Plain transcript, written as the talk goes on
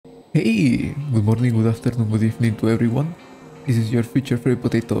Hey, good morning, good afternoon, good evening to everyone. This is your future free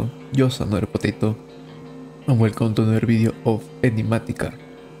potato, just another potato, and welcome to another video of Enigmatica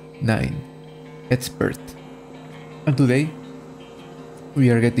 9 Expert. And today we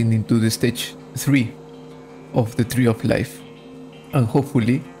are getting into the stage 3 of the Tree of Life, and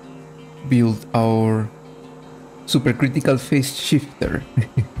hopefully build our Supercritical Phase Shifter.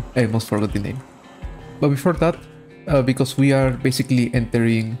 I almost forgot the name. But before that, because we are basically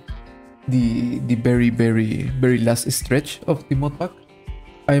entering the very last stretch of the modpack,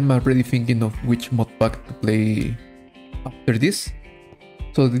 I'm already thinking of which modpack to play after this.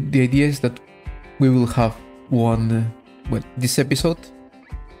 So the idea is that we will have this episode,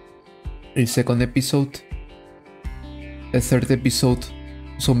 a second episode, a third episode,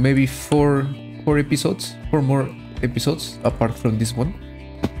 so maybe four more episodes apart from this one,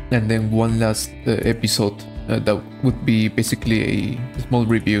 and then one last episode that would be basically a small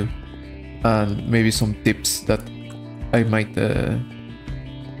review and maybe some tips that I might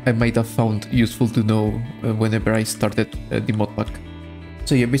have found useful to know whenever I started the modpack.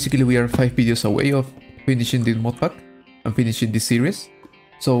 So yeah, basically we are 5 videos away of finishing the modpack and finishing this series.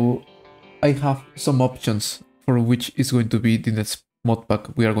 So I have some options for which is going to be the next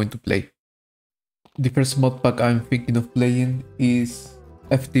modpack we are going to play. The first modpack I'm thinking of playing is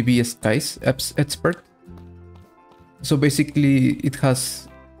FTB Skies Expert. So basically it has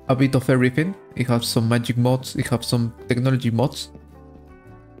a bit of everything. It has some magic mods, it has some technology mods.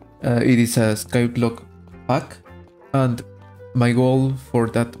 It is a skyblock pack, and my goal for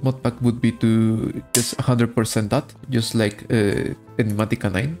that modpack would be to just 100% that, just like Enigmatica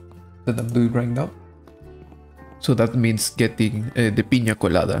 9 that I'm doing right now. So that means getting the Piña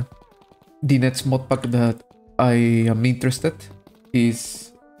Colada. The next modpack that I am interested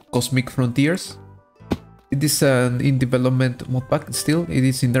is Cosmic Frontiers. It is an in development modpack still. It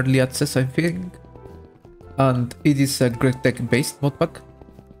is in early access, I think, and it is a GregTech based modpack.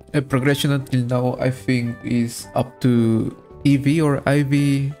 Progression until now, I think, is up to EV or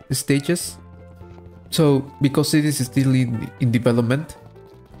IV stages. So because it is still in development,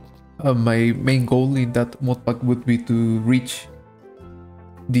 my main goal in that modpack would be to reach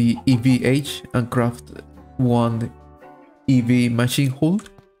the EV age and craft one EV machine hull.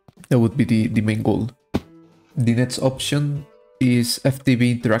 That would be the main goal. The next option is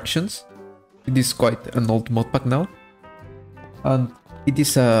FTB Interactions. It is quite an old modpack now, and it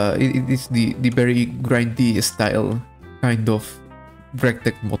is the very grindy style kind of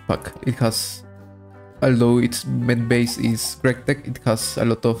GregTech modpack. It has, although its main base is GregTech, it has a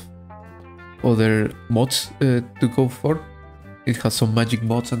lot of other mods to go for. It has some magic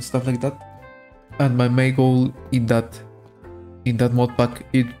mods and stuff like that. And my main goal in that modpack,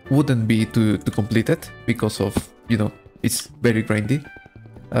 it wouldn't be to complete it because of, you know, it's very grindy,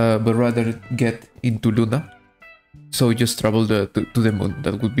 but rather get into Luna. So just travel to the moon.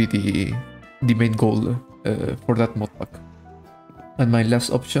 That would be the main goal for that modpack. And my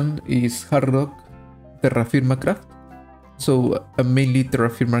last option is Hard Rock Terra Firma Craft. So mainly Terra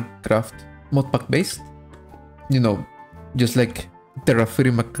Firma Craft modpack based. You know, just like Terra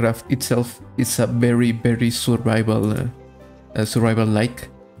Firma Craft itself is a very survival like,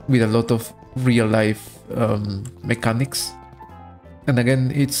 with a lot of real life mechanics. And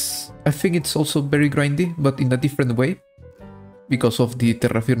again, I think it's also very grindy, but in a different way because of the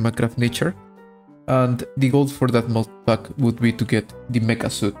Terra Firma Craft nature. And the goal for that modpack would be to get the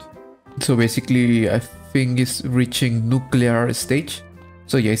mecha suit. So basically, I think it's reaching nuclear stage.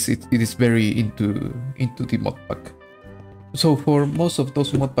 So yes, it is very into the modpack. So for most of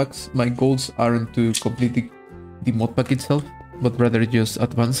those modpacks, my goals aren't to complete the modpack itself, but rather just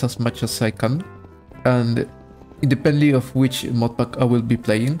advance as much as I can. And independently of which modpack I will be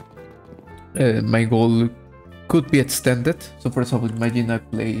playing, my goal could be extended. So for example, imagine I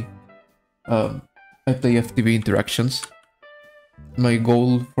play FTB Interactions. My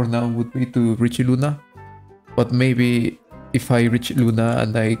goal for now would be to reach Luna, but maybe if I reach Luna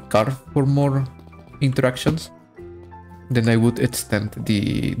and I carve for more interactions, then I would extend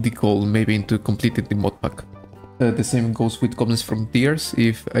the goal maybe into completing the modpack. The same goes with Commons Frontiers.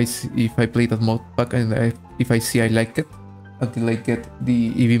 If I play that modpack and if I see I like it until I get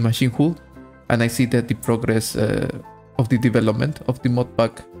the EV machine hull, and I see that the progress of the development of the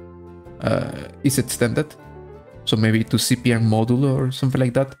modpack is extended, so maybe to CPR module or something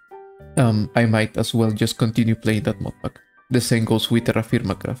like that, I might as well just continue playing that modpack. The same goes with Terra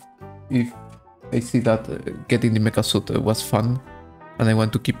Firma Craft. If I see that getting the mecha suit was fun and I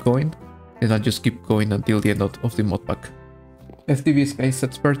want to keep going, then I'll just keep going until the end of the modpack. FTB Skies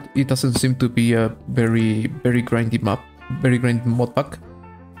Expert, it doesn't seem to be a very grindy modpack.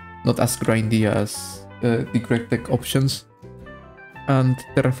 not as grindy as the GregTech options and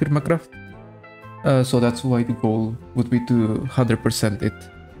Terra Firma Craft. So that's why the goal would be to 100% it,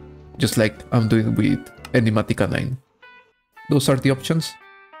 just like I'm doing with Enigmatica 9. Those are the options,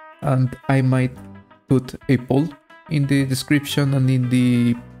 and I might put a poll in the description and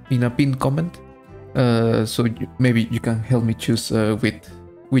in a pinned comment, so maybe you can help me choose with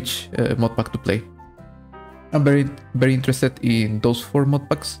which modpack to play. I'm very interested in those 4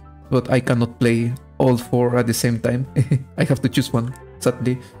 modpacks, but I cannot play all 4 at the same time. I have to choose one,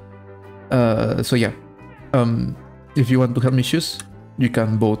 sadly. So yeah, if you want to help me choose, you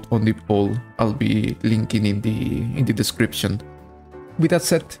can vote on the poll. I'll be linking in the description. With that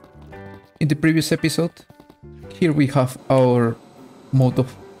said, in the previous episode, here we have our mode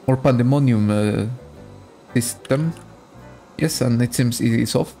of or Pandemonium system. Yes, and it seems it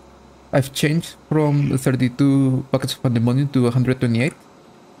is off. I've changed from 32 buckets of Pandemonium to 128,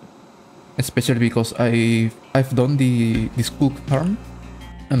 especially because I've done the Skulk farm,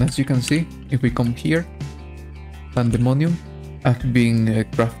 and as you can see, if we come here, Pandemonium, I've been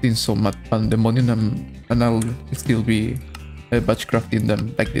crafting some Pandemonium, and I'll still be batch crafting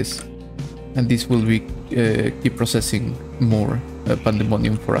them like this, and this will be keep processing more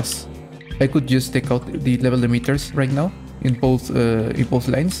Pandemonium for us. I could just take out the level emitters right now in both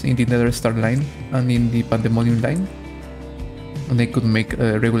lines, in the Nether Star line and in the Pandemonium line, and I could make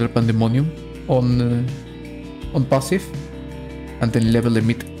a regular Pandemonium on passive, and then level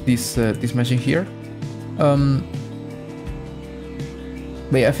emit this machine here.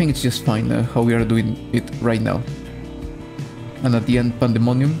 But yeah, I think it's just fine how we are doing it right now. And at the end,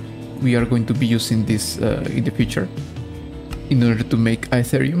 Pandemonium, we are going to be using this in the future in order to make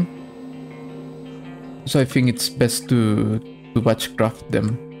Aetherium. So I think it's best to batch craft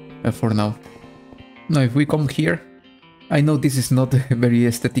them for now. Now if we come here, I know this is not very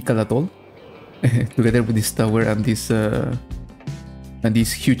aesthetical at all, together with this tower and these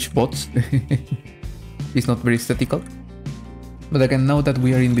huge bots. It's not very aesthetical. But again, now that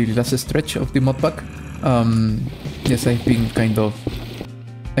we are in the last stretch of the modpack, yes, I've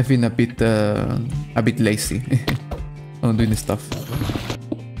been a bit lazy on doing stuff.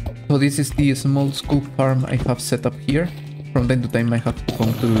 So this is the small Skulk farm I have set up here. From time to time I have to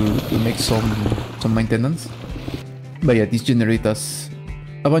come to make some maintenance. But yeah, this generates us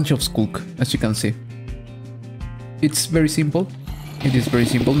a bunch of Skulk, as you can see. It's very simple. It is very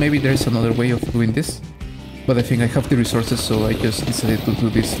simple. Maybe there's another way of doing this, but I think I have the resources, so I just decided to do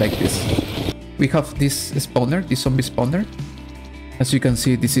this like this. We have this spawner, this zombie spawner. As you can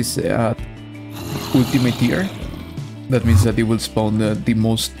see, this is at ultimate tier. That means that it will spawn the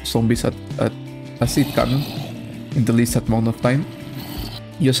most zombies as it can in the least amount of time.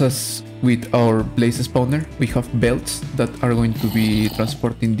 Just as with our blaze spawner, we have belts that are going to be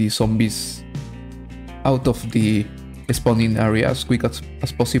transporting the zombies out of the spawning area as quick as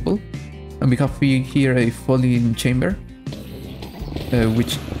possible. And we have here a falling chamber,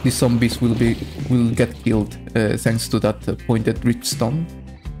 which the zombies will get killed thanks to that pointed redstone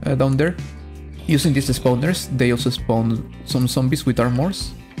down there. Using these spawners, they also spawn some zombies with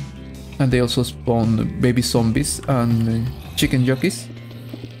armors, and they also spawn baby zombies and chicken jockeys.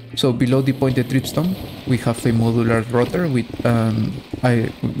 So below the pointed redstone, we have a modular router with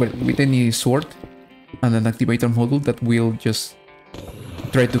any sword and an activator module that will just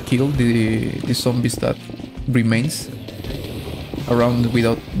try to kill the zombies that remains around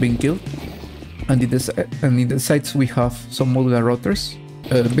without being killed. And in the sides we have some modular routers.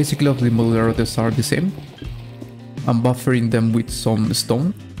 Basically all of the modular routers are the same. I'm buffering them with some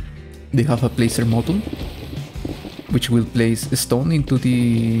stone. They have a placer module, which will place a stone into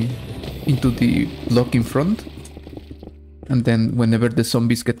the block in front. And then whenever the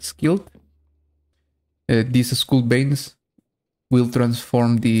zombies get killed, these skull veins will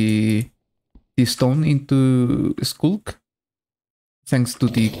transform the stone into a skulk, thanks to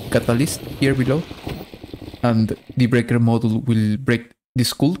the catalyst here below. And the breaker module will break the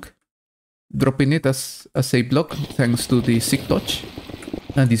skulk, dropping it as a block thanks to the Sick Touch.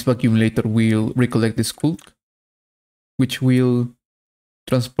 And this vacuumulator will recollect the skulk, which will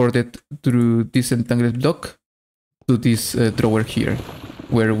transport it through this entangled block to this drawer here,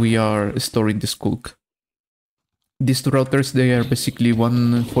 where we are storing the skulk. These two routers, they are basically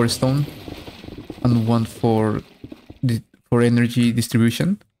one for stone and one for energy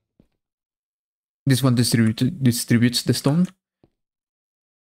distribution. This one distributes the stone.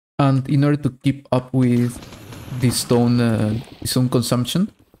 And in order to keep up with the stone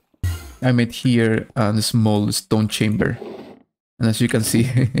consumption, I made here a small stone chamber. And as you can see,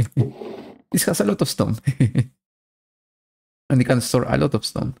 this has a lot of stone. And it can store a lot of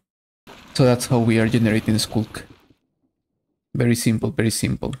stone. So that's how we are generating Skulk. Very simple, very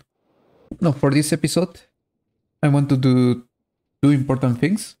simple. Now for this episode, I want to do two important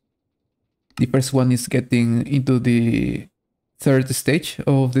things. The first one is getting into the third stage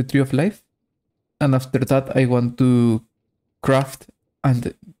of the Tree of Life. And after that, I want to craft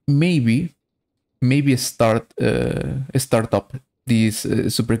and maybe start up this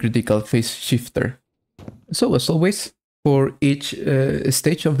Supercritical Phase Shifter. So as always, for each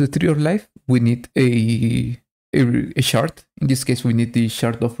stage of the Tree of Life, we need a shard. In this case, we need the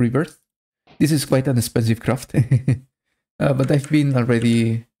Shard of Rebirth. This is quite an expensive craft, but I've been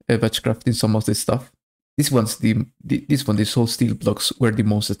already batch crafting some of this stuff. This the soul steel blocks were the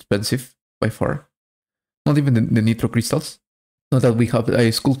most expensive by far. Not even the nitro crystals. Now that we have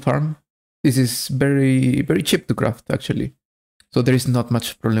a skull farm, this is very cheap to craft actually. So there is not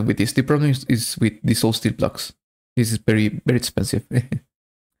much problem with this. The problem is with the soul steel blocks. This is very expensive.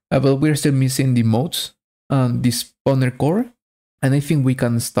 But we're still missing the modes and the spawner core. And I think we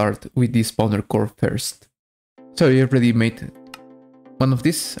can start with the spawner core first. So I already made one of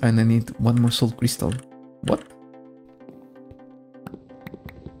these and I need one more soul crystal. What?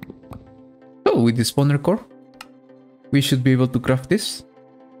 So with the spawner core, we should be able to craft this.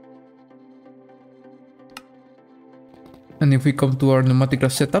 And if we come to our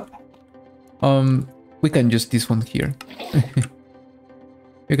Enigmatica setup, we can use this one here.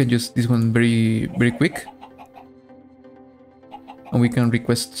 We can use this one very quick. And we can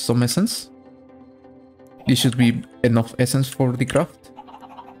request some essence. This should be enough essence for the craft.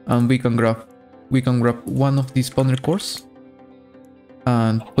 And we can grab one of these spawner cores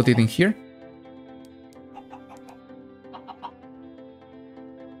and put it in here.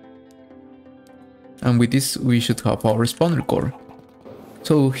 And with this, we should have our spawner core.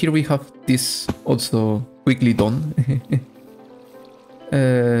 So here we have this also quickly done.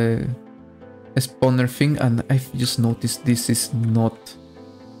 A spawner thing, and I've just noticed this is not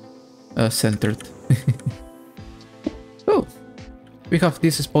centered. So we have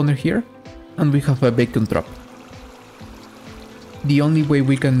this spawner here, and we have a bacon trap. The only way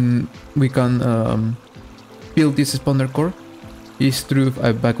we can build this spawner core is through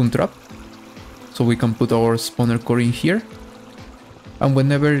a bacon trap. So we can put our spawner core in here, and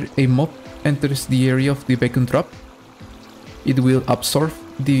whenever a mob enters the area of the bacon trap, it will absorb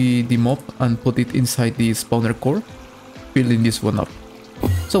the mob and put it inside the spawner core, building this one up.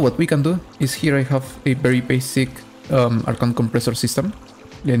 So what we can do is, here I have a very basic Archon compressor system.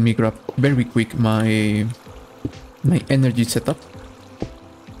 Let me grab very quick my energy setup,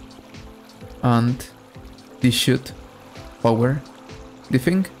 and this should power the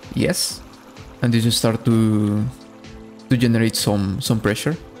thing. Yes, and this should start to generate some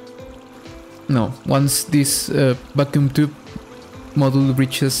pressure. Now, once this vacuum tube module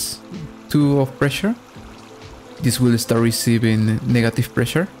reaches 2 of pressure, this will start receiving negative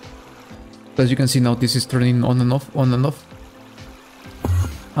pressure. As you can see now, this is turning on and off, on and off.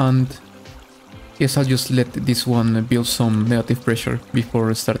 And yes, I'll just let this one build some negative pressure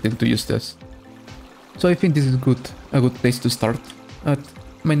before starting to use this. So I think this is a good place to start at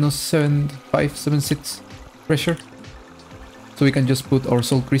 -7576 pressure. So we can just put our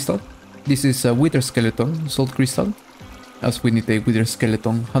soul crystal. This is a wither skeleton soul crystal, as we need a wither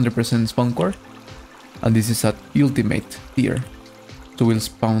skeleton 100% spawn core. And this is at ultimate tier, so we'll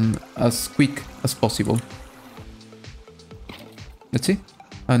spawn as quick as possible. Let's see.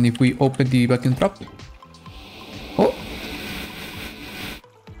 And if we open the vacuum trap, oh,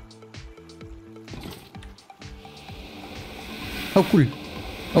 how cool.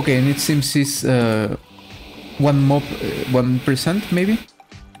 Okay, and it seems it's one mob 1% maybe.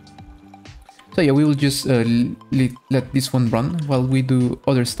 So yeah, we will just let this one run while we do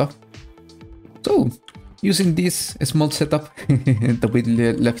other stuff. So using this small setup that we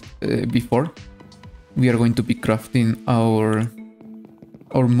left before, we are going to be crafting our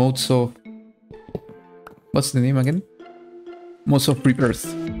modes of, what's the name again? Modes of rebirth.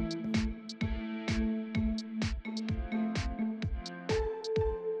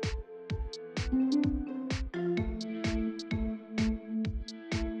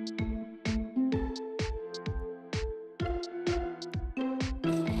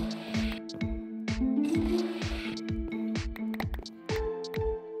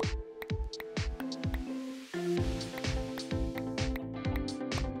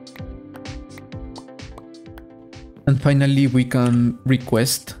 And finally, we can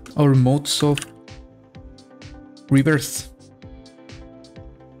request our modes of rebirth.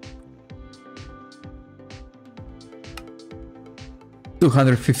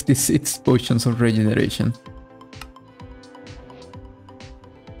 (256 potions of regeneration).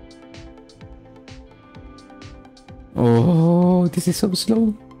 Oh, this is so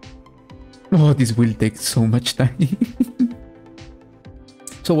slow. Oh, this will take so much time.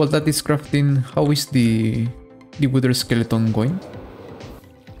 So while that is crafting, how is the wither skeleton going?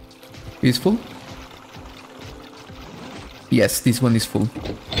 Is full? Yes, this one is full.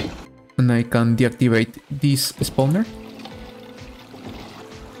 And I can deactivate this spawner.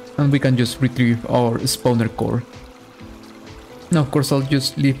 And we can just retrieve our spawner core. Now, of course, I'll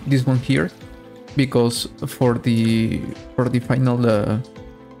just leave this one here, because for the final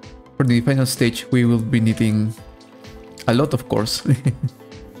stage we will be needing a lot of cores.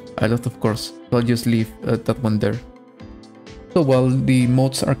 A lot of cores. So I'll just leave that one there. So while the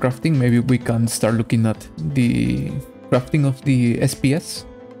mods are crafting, maybe we can start looking at the crafting of the SPS.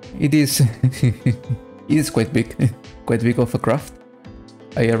 It is it is quite big, quite big of a craft.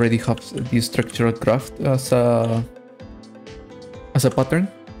 I already have the structural craft as a pattern.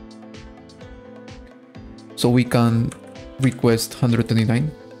 So we can request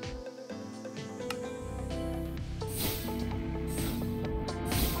 129.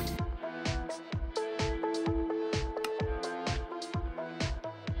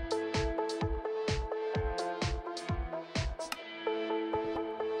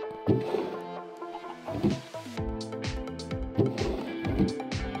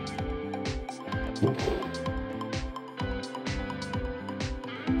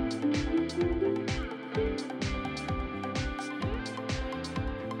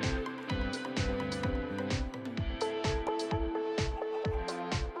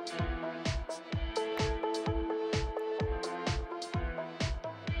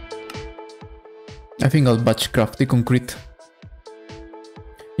 I think I'll batch craft the concrete.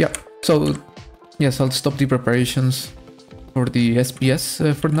 Yeah, so yes, I'll stop the preparations for the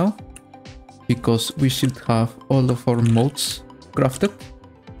SPS for now, because we should have all of our modes crafted.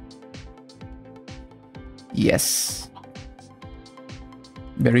 Yes.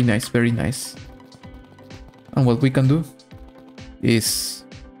 Very nice, very nice. And what we can do is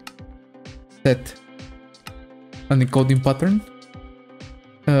set an encoding pattern.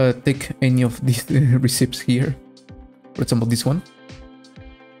 Take any of these receipts here, for example this one,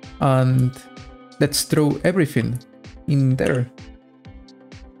 and let's throw everything in there.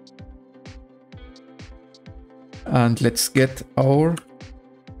 And let's get our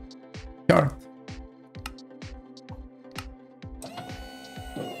chart.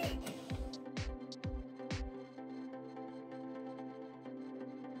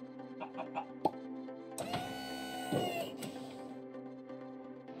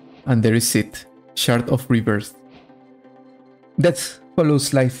 And there is it, Shard of Rebirth. Death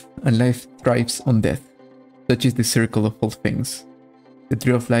follows life, and life thrives on death. Such is the circle of all things. The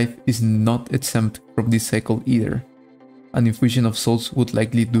Tree of Life is not exempt from this cycle either. An infusion of souls would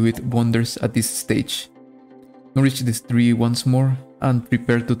likely do it wonders at this stage. Nourish this tree once more, and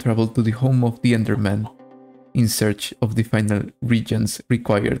prepare to travel to the home of the Enderman, in search of the final regions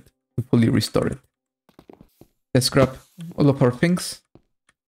required to fully restore it. Let's grab all of our things.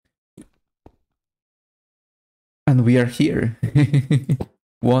 And we are here.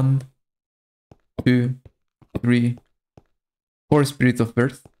 1, 2, 3, 4 Spirit of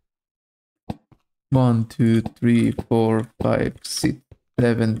Birth. 1, 2, 3, 4, 5, 6,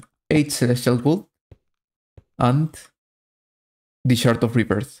 7, 8 Celestial Bolt. And the Shard of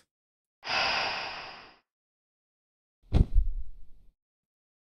Rebirth.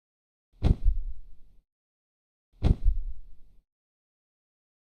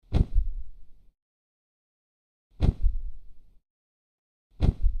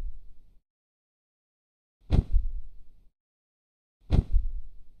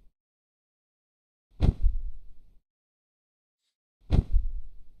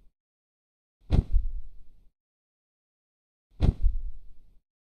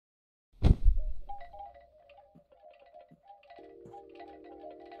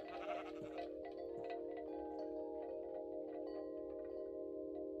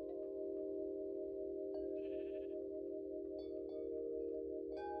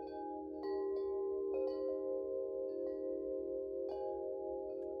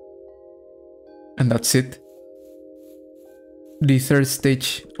 And that's it. The third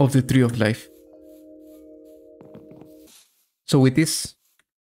stage of the Tree of Life. So with this,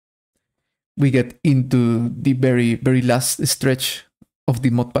 we get into the very last stretch of the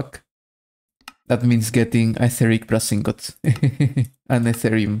modpack. That means getting etheric brass ingots and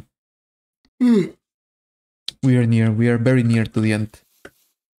Aetherium. We are very near to the end.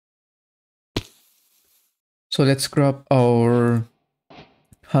 So let's grab our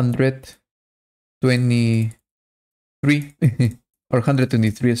 123 or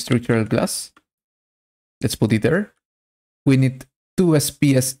 123 structural glass. Let's put it there. we need 2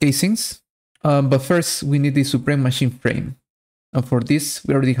 SPS casings, but first we need the Supreme Machine Frame. And for this,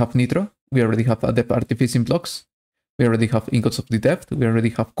 we already have Nitro, we already have Adept Artificing Blocks, we already have Ingots of the Depth, we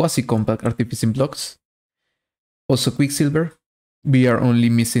already have Quasi-Compact Artificing Blocks, also Quicksilver. We are only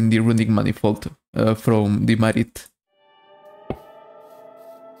missing the Runic Manifold from the Marit.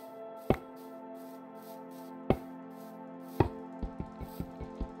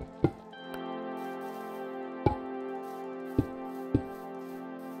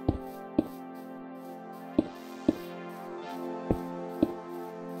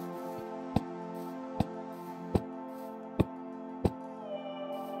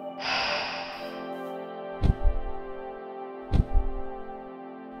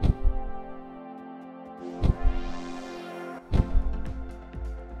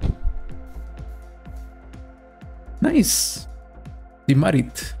 Nice. The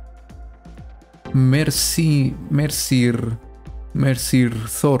Marit. Mercir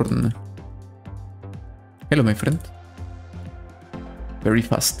Thorn. Hello, my friend. Very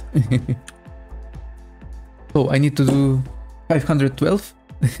fast. So I need to do 512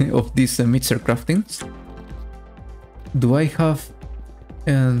 of these mixer craftings. Do I have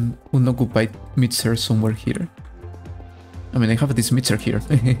an unoccupied mixer somewhere here? I mean, I have this mixer here.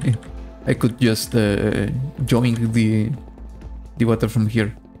 I could just join the water from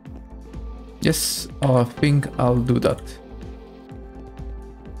here. Yes, I think I'll do that.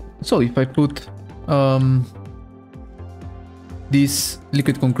 So if I put this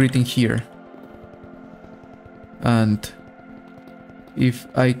liquid concrete in here, and if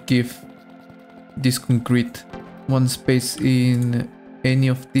I give this concrete one space in any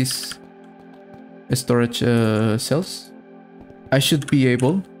of these storage cells, I should be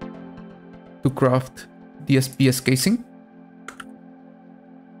able to craft the SPS casing.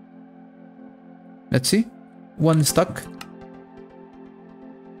 Let's see. 1 stack.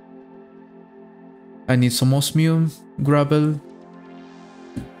 I need some osmium, gravel,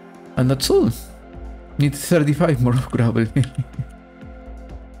 and that's all. Need 35 more of gravel.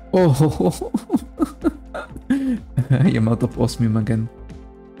 Oh, I am out of osmium again.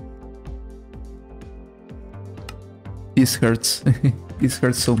 This hurts. This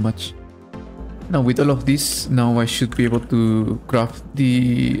hurts so much. Now with all of this, now I should be able to craft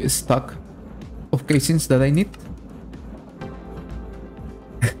the stack of casings that I need.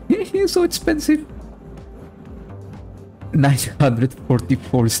 It's so expensive.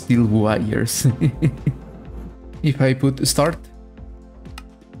 944 steel wires. If I put start,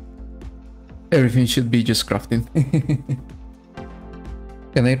 everything should be just crafting.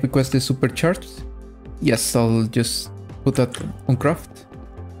 Can I request the supercharged? Yes, I'll just put that on craft.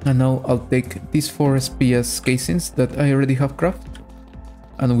 And now I'll take these 4 SPS casings that I already have crafted,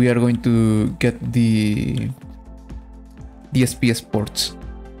 and we are going to get the SPS ports.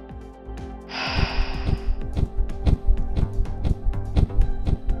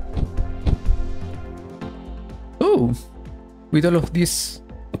 Oh, with all of these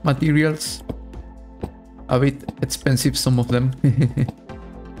materials, a bit expensive, some of them.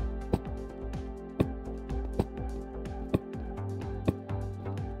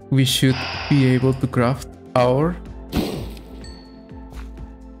 We should be able to craft our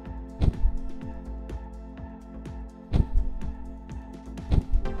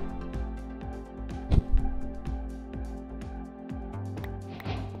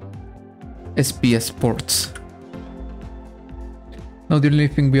SPS ports. Now the only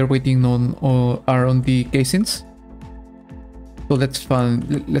thing we are waiting on are on the casings. So let's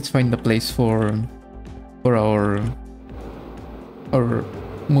find a place for our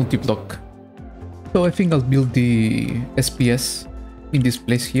multi-block. So I think I'll build the SPS in this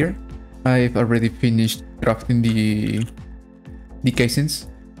place here. I've already finished crafting the casings,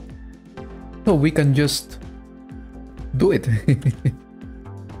 so we can just do it.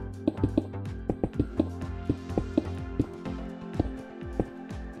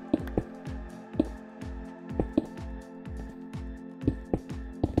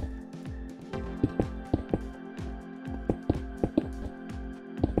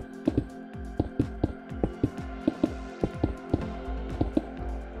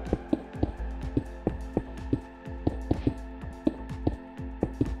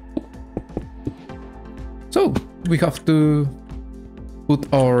 So we have to put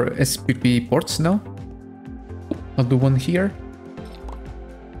our SPP ports now. I'll do 1 here,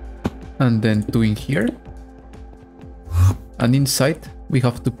 and then 2 in here, and inside we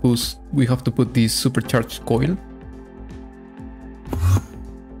have to put this supercharged coil,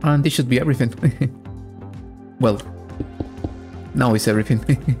 and this should be everything. Well, now it's everything.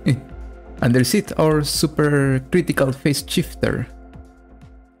 And there's it, our Supercritical Phase Shifter.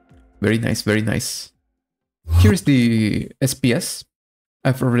 Very nice, very nice. Here's the SPS.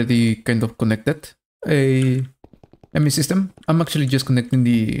 I've already kind of connected a ME system. I'm actually just connecting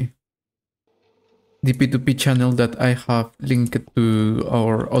the P2P channel that I have linked to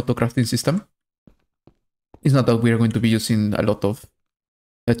our auto-crafting system. It's not that we are going to be using a lot of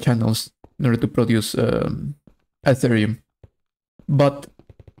channels in order to produce Aetherium. But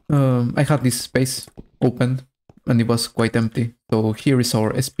I had this space open and it was quite empty. So here is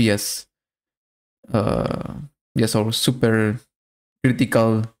our SPS. Yes, our super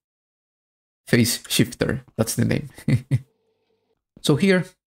critical phase shifter. That's the name. So here,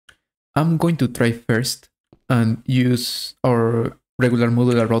 I'm going to try first and use our regular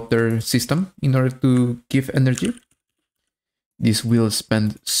modular router system in order to give energy. This will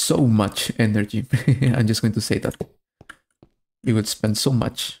spend so much energy. I'm just going to say that. It will spend so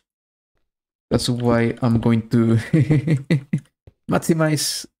much. That's why I'm going to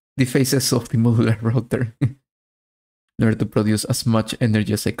maximize the phases of the modular router in order to produce as much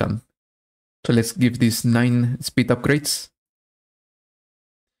energy as I can. So let's give this 9 speed upgrades.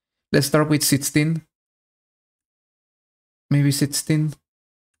 Let's start with 16. Maybe 16.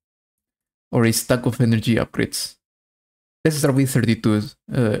 Or a stack of energy upgrades. Let's start with 32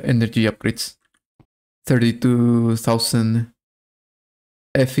 energy upgrades. 32,000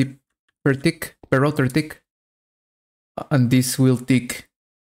 FE per tick, per router tick. And this will tick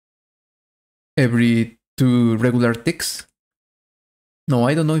every 2 regular ticks. Now,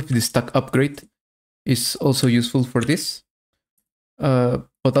 I don't know if the stack upgrade is also useful for this.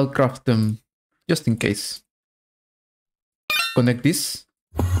 But I'll craft them just in case. Connect this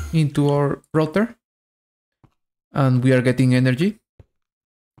into our router. And we are getting energy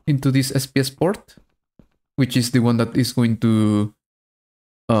into this SPS port, which is the one that is going to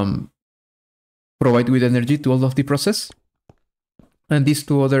provide with energy to all of the process. And these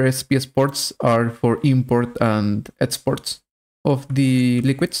 2 other SPS ports are for import and exports of the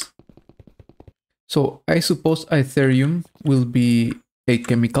liquids. So I suppose Aetherium will be a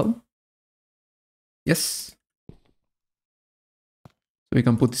chemical. Yes. So we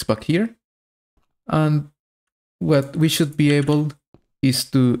can put this back here. And what we should be able is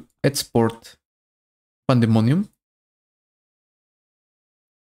to export Pandemonium.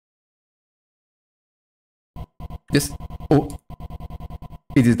 Yes. Oh,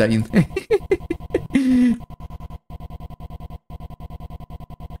 it is dying.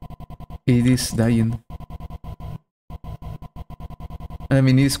 It is dying. I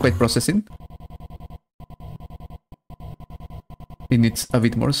mean, it is quite processing. It needs a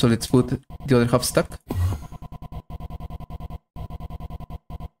bit more, so let's put the other half stack.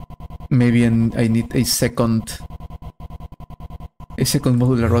 Maybe I need a second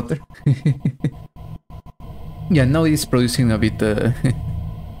modular router. Yeah, now it's producing a bit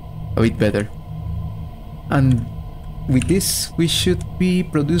better. And with this, we should be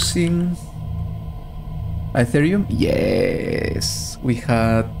producing Aetherium. Yes, we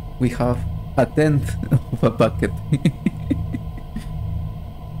have a 10th of a bucket.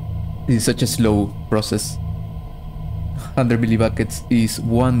 This is such a slow process. 100 millibuckets is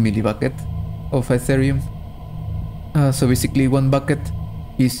 1 millibucket of Aetherium. So basically 1 bucket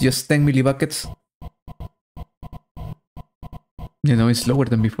is just 10 millibuckets. You know, it's slower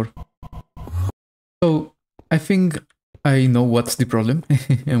than before. So I think I know what's the problem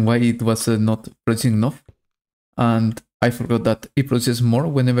and why it was not producing enough. And I forgot that it produces more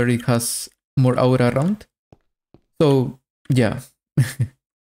whenever it has more aura around. So yeah,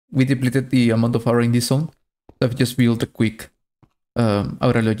 we depleted the amount of aura in this zone. So I've just built a quick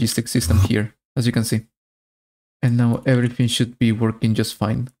aura logistics system here, as you can see. And now everything should be working just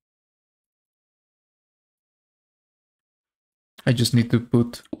fine. I just need to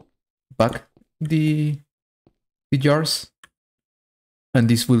put back the jars. And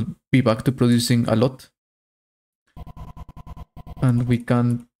this will be back to producing a lot. And we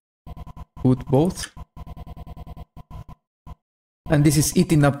can put both. And this is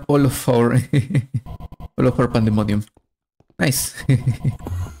eating up all of our all of our Pandemonium. Nice.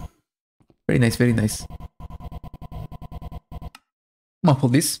 Very nice, very nice. Muffle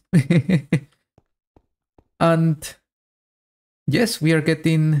this. And yes, we are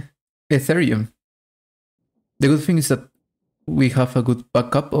getting Aetherium. The good thing is that we have a good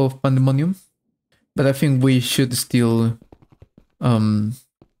backup of Pandemonium, but I think we should still,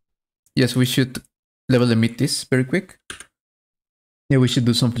 yes, we should level emit this very quick. Yeah, we should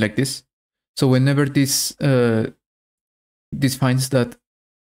do something like this. So whenever this finds that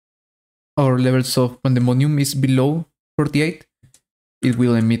our levels of Pandemonium is below 48, it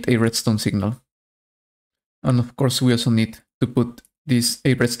will emit a redstone signal. And of course, we also need to put this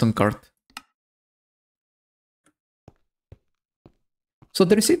a redstone card. So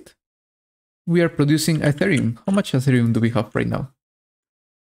there is it. We are producing Aetherium. How much Aetherium do we have right now?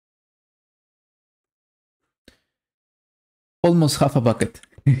 Almost half a bucket.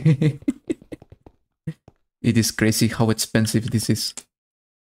 It is crazy how expensive this is.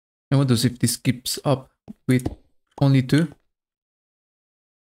 I wonder if this keeps up with only 2.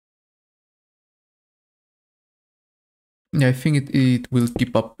 Yeah, I think it will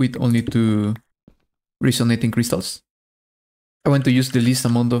keep up with only 2 resonating crystals. I want to use the least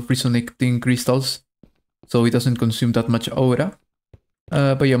amount of resonating crystals so it doesn't consume that much aura.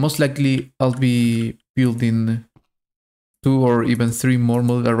 But yeah, most likely I'll be building 2 or even 3 more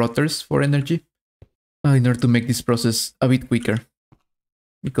modular routers for energy in order to make this process a bit quicker.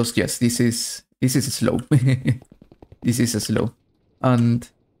 Because yes, this is slow. This is slow. And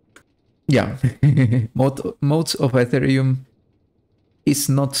yeah, modes of Aetherium is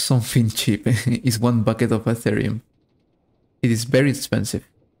not something cheap. It's 1 bucket of Aetherium. It is very expensive.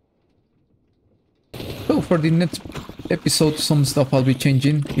 So for the next episode, some stuff I'll be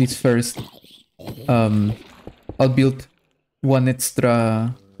changing is first, I'll build 1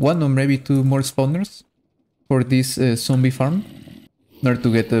 or maybe 2 more spawners for this zombie farm in order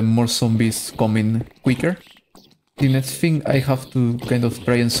to get more zombies coming quicker. The next thing I have to kind of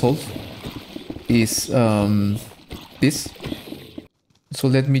try and solve is this. So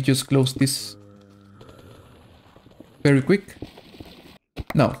let me just close this very quick.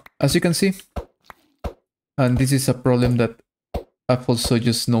 Now, as you can see, and this is a problem that I've also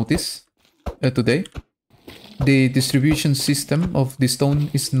just noticed today, the distribution system of the stone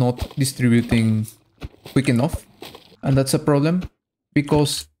is not distributing quick enough, and that's a problem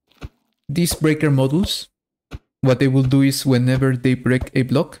because these breaker modules, what they will do is whenever they break a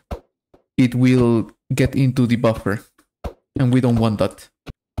block, it will get into the buffer, and we don't want that.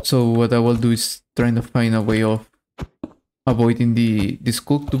 So what I will do is trying to find a way of avoiding this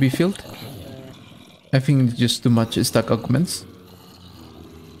cook to be filled. I think it's just too much stack augments,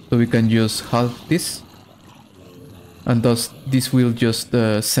 so we can just halve this, and thus this will just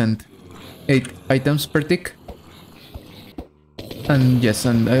send 8 items per tick. And yes,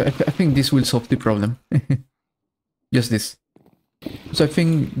 and I think this will solve the problem. Just this. So I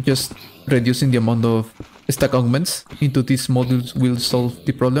think just reducing the amount of stack augments into these modules will solve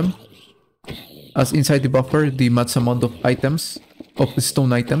the problem. As inside the buffer, the max amount of items, of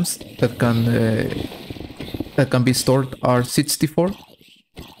stone items that can be stored are 64.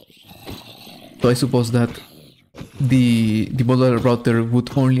 So I suppose that the modular router would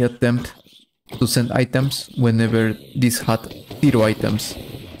only attempt to send items whenever this had 0 items,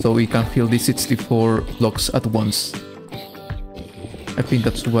 so we can fill the 64 blocks at once. I think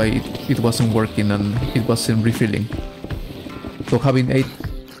that's why it wasn't working and it wasn't refilling. So having 8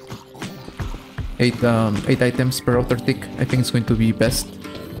 items per router tick, I think it's going to be best.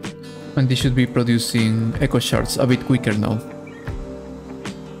 And this should be producing echo shards a bit quicker now.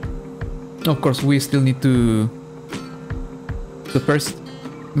 Of course, we still need to first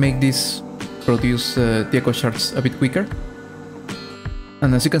make this produce the echo shards a bit quicker.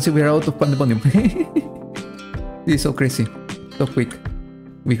 And as you can see, we are out of Pandemonium. This is so crazy, so quick.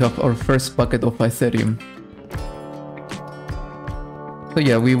 We have our first bucket of Aetherium. So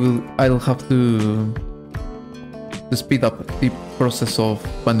yeah, I'll have to speed up the process of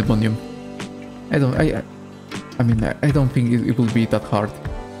Pandemonium. I don't think it will be that hard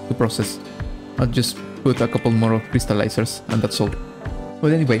to process. I'll just put a couple more of crystallizers and that's all.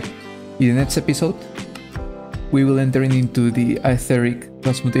 But anyway, in the next episode, we will enter into the Aetheric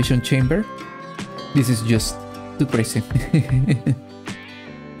transmutation chamber. This is just too crazy.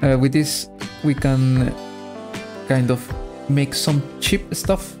 With this, we can kind of make some cheap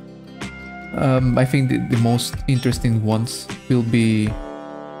stuff. I think the most interesting ones will be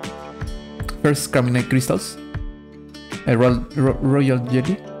first Craminite crystals, royal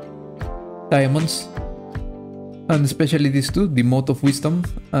jelly, diamonds, and especially these 2, the mote of wisdom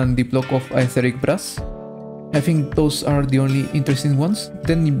and the block of Aetheric brass. I think those are the only interesting ones.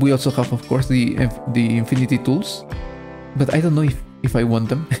 Then we also have, of course, the infinity tools, but I don't know if I want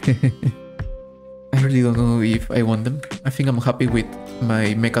them. I really don't know if I want them. I think I'm happy with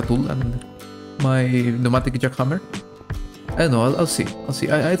my mecha tool and my pneumatic jackhammer. I don't know, I'll see.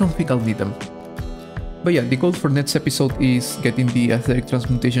 I don't think I'll need them. But yeah, the goal for next episode is getting the Aetheric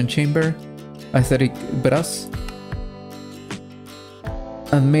transmutation chamber, Aetheric brass,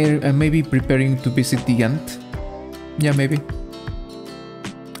 and maybe preparing to visit the ant. Yeah, maybe.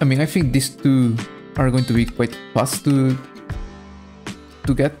 I mean, I think these 2 are going to be quite fast to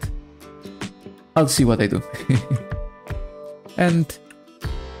to get, I'll see what I do. And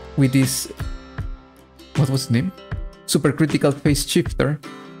with this, what was the name? Supercritical Phase Shifter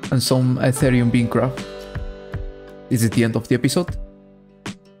and some Aetherium being crafted, this is the end of the episode.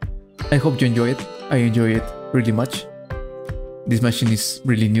 I hope you enjoy it. I enjoy it really much. This machine is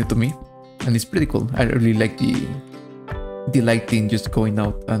really new to me and it's pretty cool. I really like the lighting just going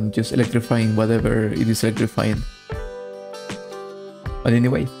out and just electrifying whatever it is electrifying. But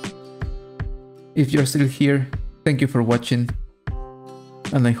anyway, if you're still here, thank you for watching,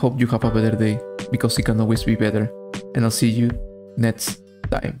 and I hope you have a better day, because it can always be better, and I'll see you next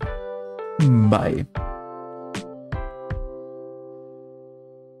time. Bye.